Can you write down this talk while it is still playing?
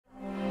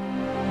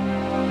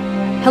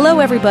Hello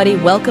everybody,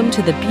 welcome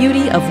to the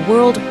beauty of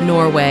world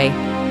Norway.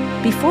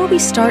 Before we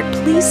start,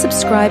 please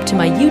subscribe to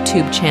my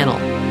YouTube channel.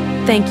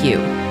 Thank you.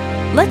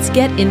 Let's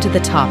get into the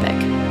topic.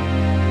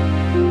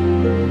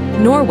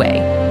 Norway,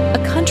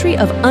 a country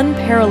of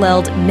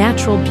unparalleled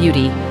natural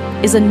beauty,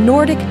 is a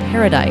Nordic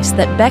paradise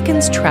that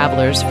beckons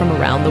travelers from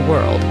around the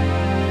world.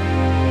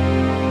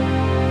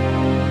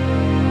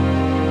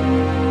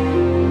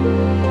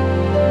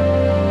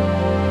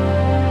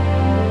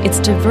 Its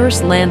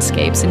diverse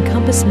landscapes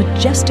encompass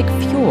majestic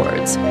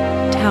fjords,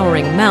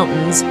 towering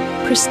mountains,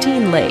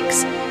 pristine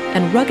lakes,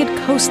 and rugged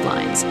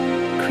coastlines,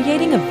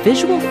 creating a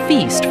visual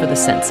feast for the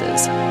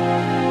senses.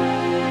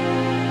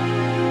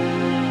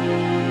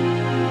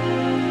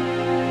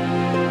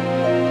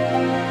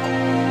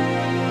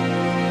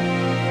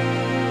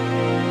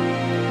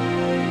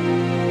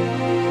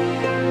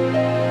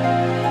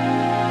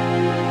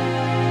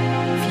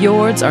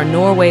 Fjords are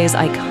Norway's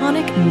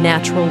iconic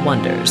natural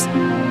wonders,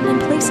 and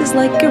places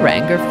like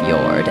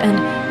Geirangerfjord and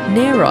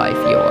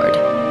Fjord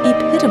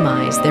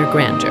epitomize their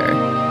grandeur.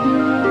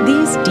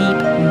 These deep,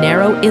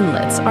 narrow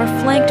inlets are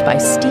flanked by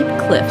steep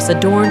cliffs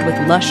adorned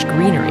with lush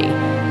greenery,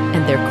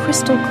 and their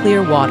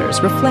crystal-clear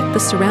waters reflect the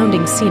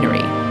surrounding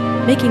scenery,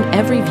 making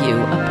every view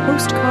a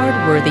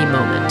postcard-worthy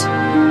moment.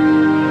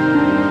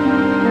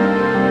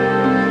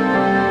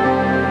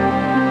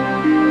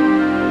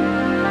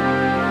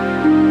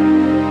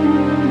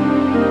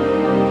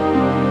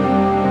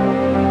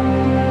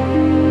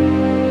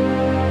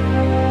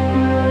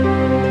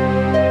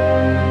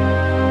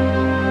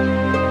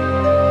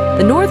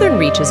 The northern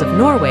reaches of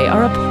Norway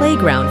are a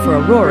playground for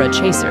aurora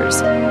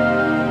chasers.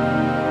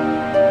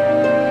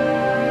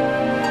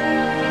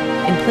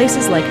 In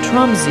places like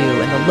Tromsø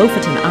and the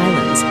Lofoten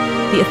Islands,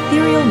 the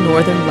ethereal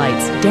northern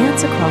lights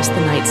dance across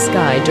the night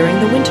sky during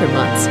the winter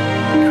months,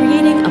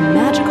 creating a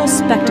magical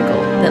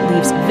spectacle that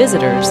leaves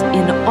visitors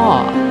in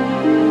awe.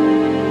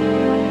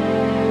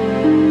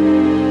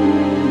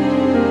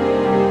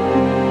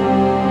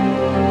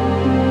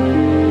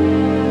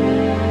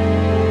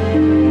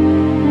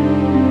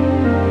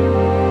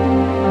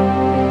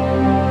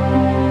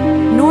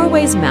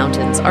 Norway's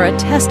mountains are a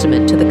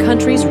testament to the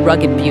country's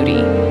rugged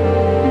beauty.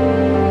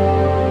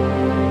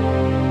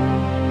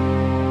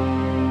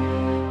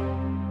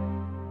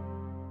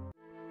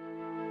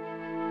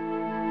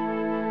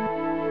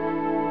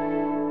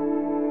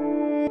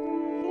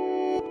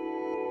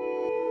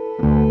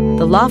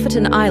 The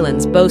Lofoten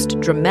Islands boast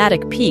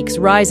dramatic peaks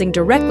rising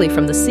directly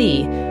from the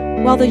sea,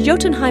 while the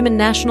Jotunheimen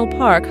National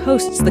Park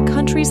hosts the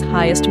country's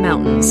highest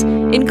mountains,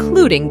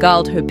 including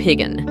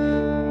Geirangerfjord.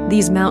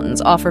 These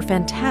mountains offer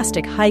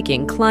fantastic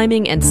hiking,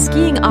 climbing, and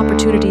skiing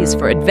opportunities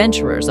for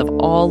adventurers of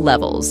all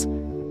levels.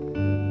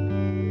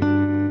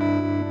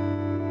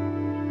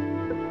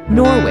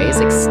 Norway's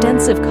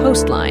extensive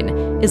coastline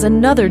is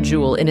another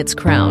jewel in its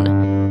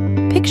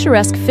crown.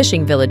 Picturesque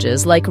fishing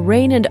villages like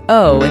Rein and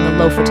O in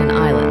the Lofoten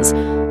Islands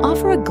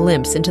offer a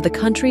glimpse into the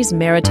country's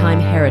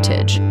maritime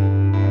heritage.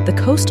 The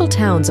coastal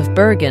towns of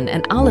Bergen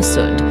and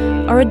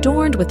Ålesund are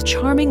adorned with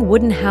charming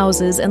wooden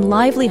houses and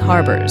lively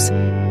harbors.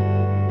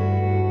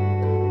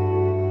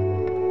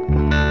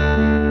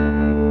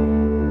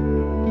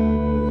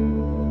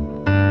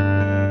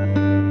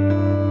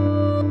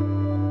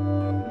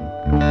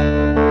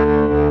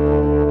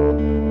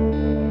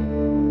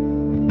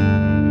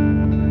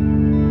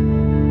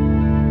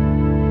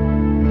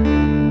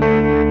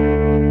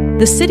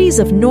 The cities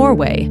of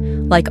Norway,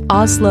 like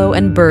Oslo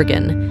and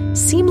Bergen,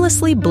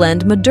 seamlessly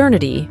blend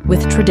modernity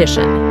with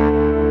tradition.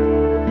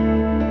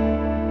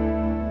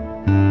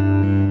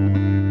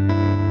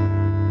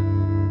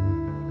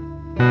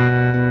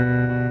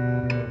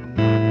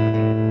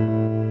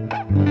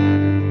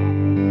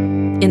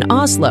 In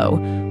Oslo,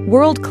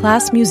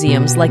 world-class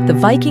museums like the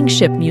Viking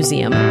Ship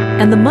Museum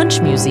and the Munch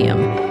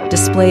Museum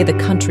display the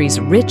country's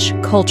rich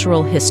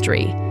cultural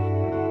history.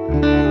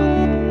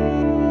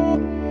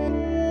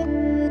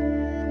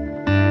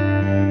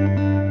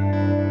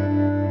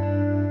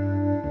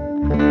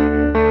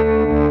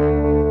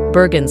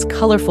 Bergen's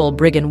colorful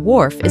Bryggen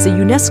Wharf is a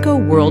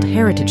UNESCO World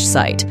Heritage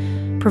Site,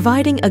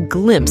 providing a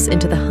glimpse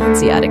into the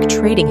Hanseatic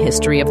trading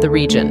history of the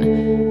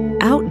region.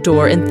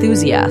 Outdoor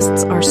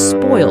enthusiasts are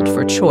spoiled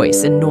for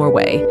choice in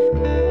Norway.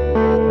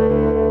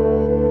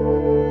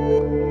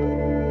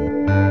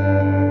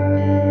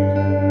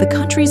 The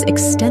country's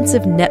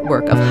extensive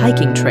network of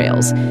hiking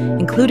trails,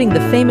 including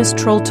the famous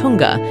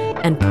Trolltunga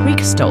and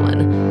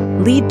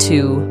Preikestolen, lead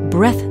to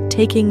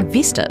breathtaking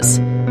vistas.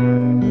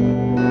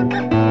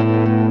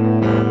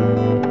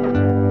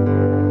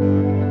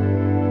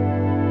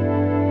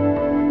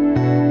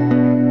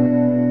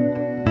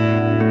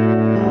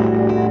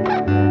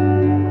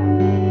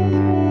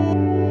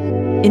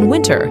 In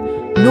winter,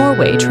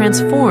 Norway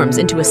transforms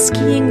into a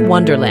skiing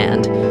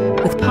wonderland,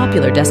 with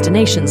popular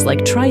destinations like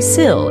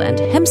Trysil and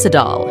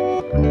Hemsedal.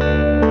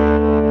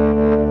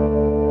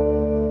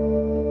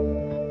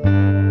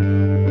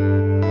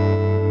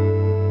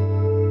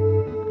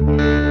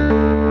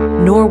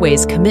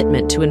 Norway's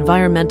commitment to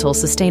environmental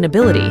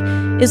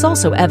sustainability is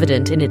also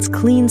evident in its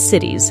clean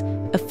cities,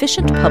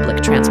 efficient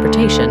public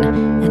transportation,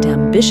 and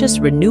ambitious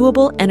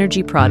renewable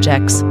energy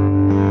projects.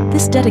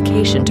 This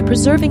dedication to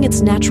preserving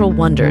its natural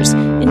wonders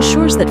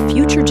ensures that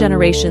future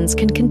generations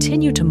can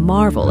continue to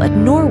marvel at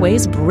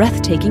Norway's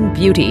breathtaking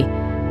beauty.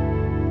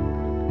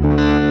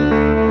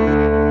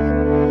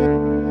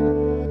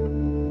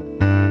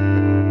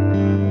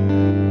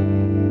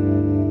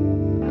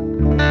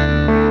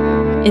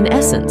 In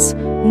essence,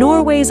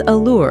 Norway's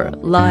allure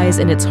lies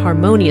in its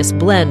harmonious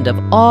blend of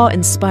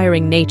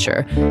awe-inspiring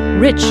nature,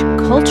 rich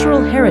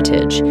cultural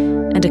heritage,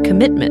 and a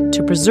commitment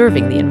to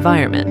preserving the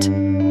environment.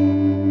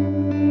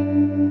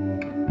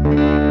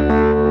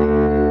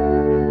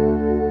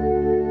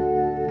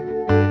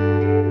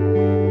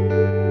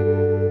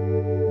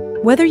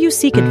 Whether you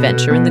seek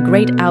adventure in the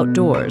great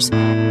outdoors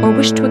or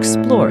wish to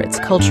explore its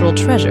cultural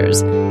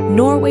treasures,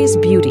 Norway's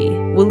beauty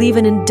will leave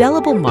an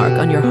indelible mark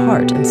on your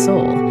heart and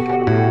soul.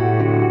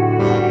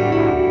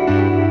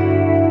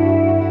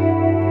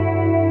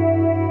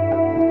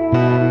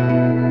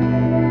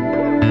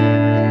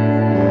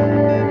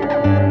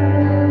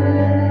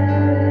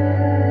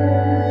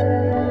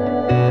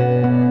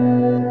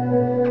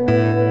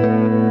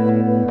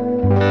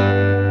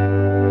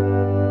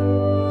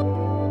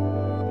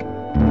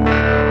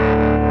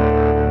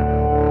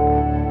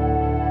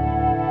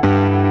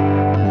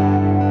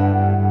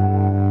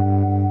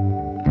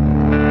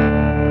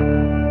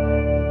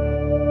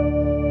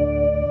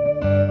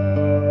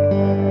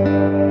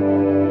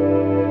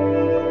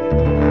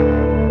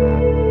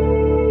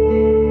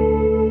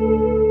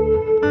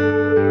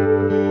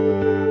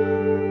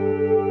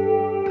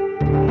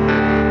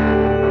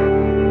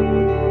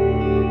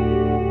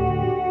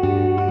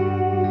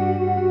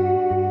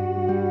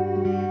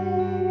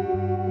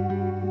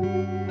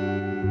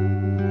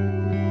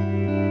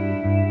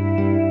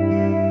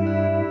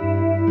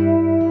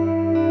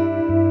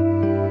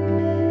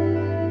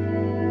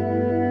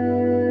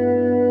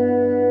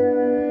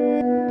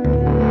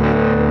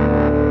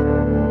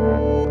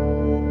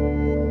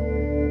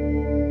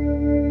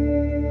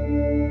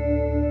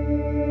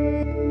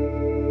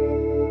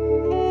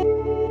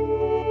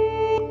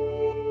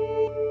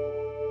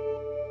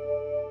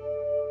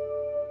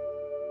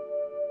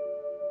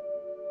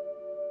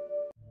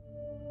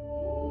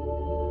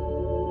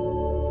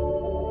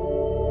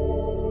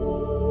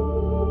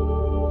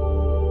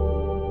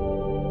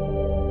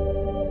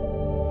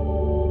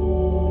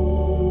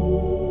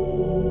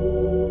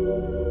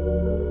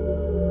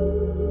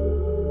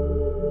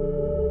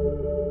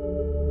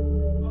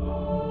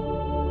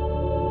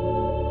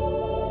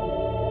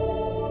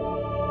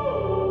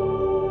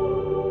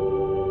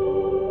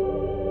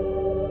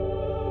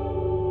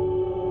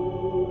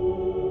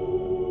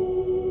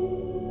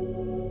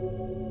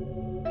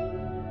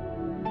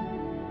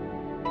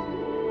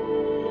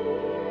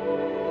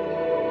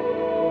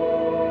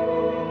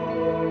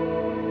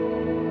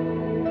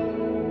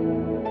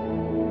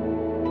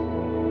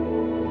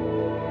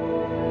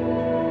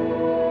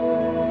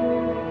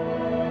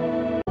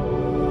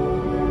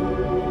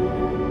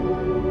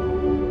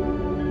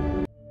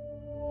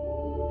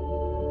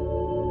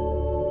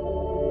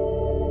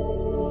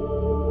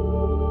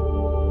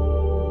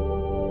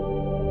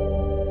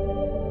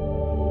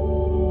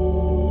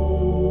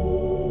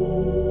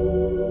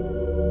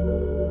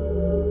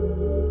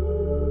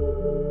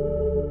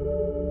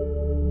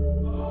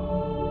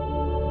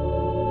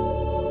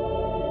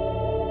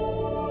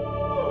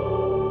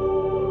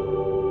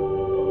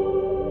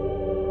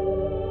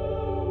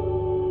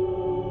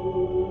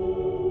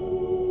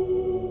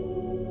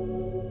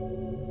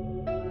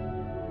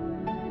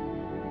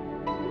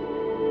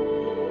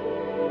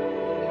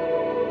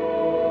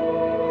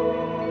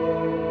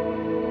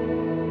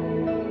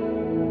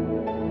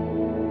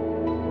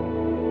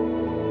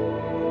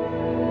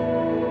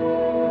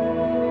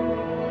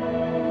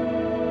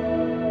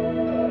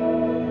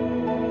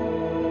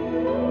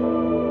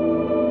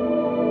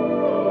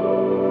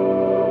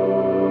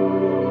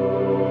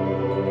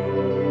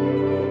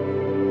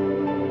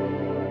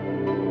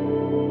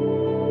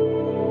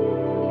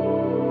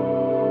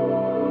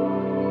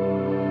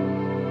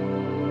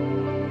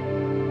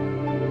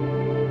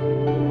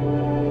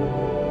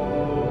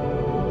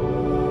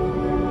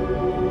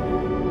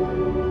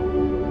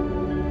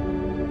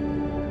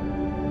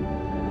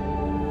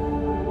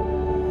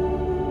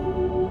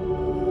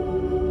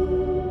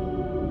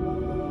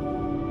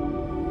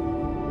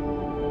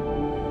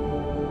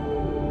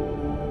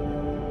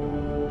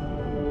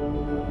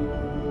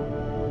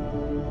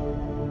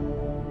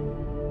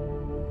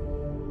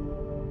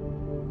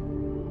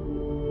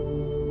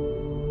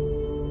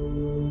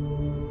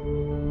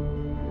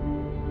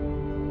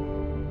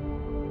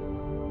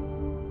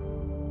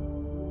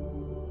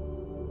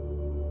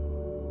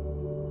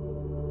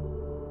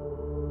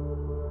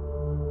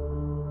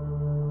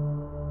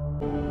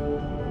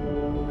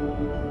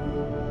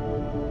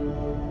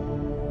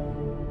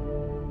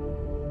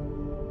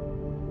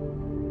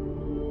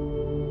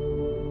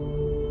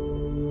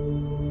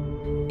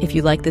 If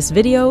you like this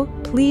video,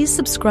 please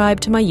subscribe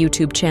to my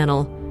YouTube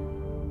channel.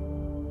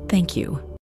 Thank you.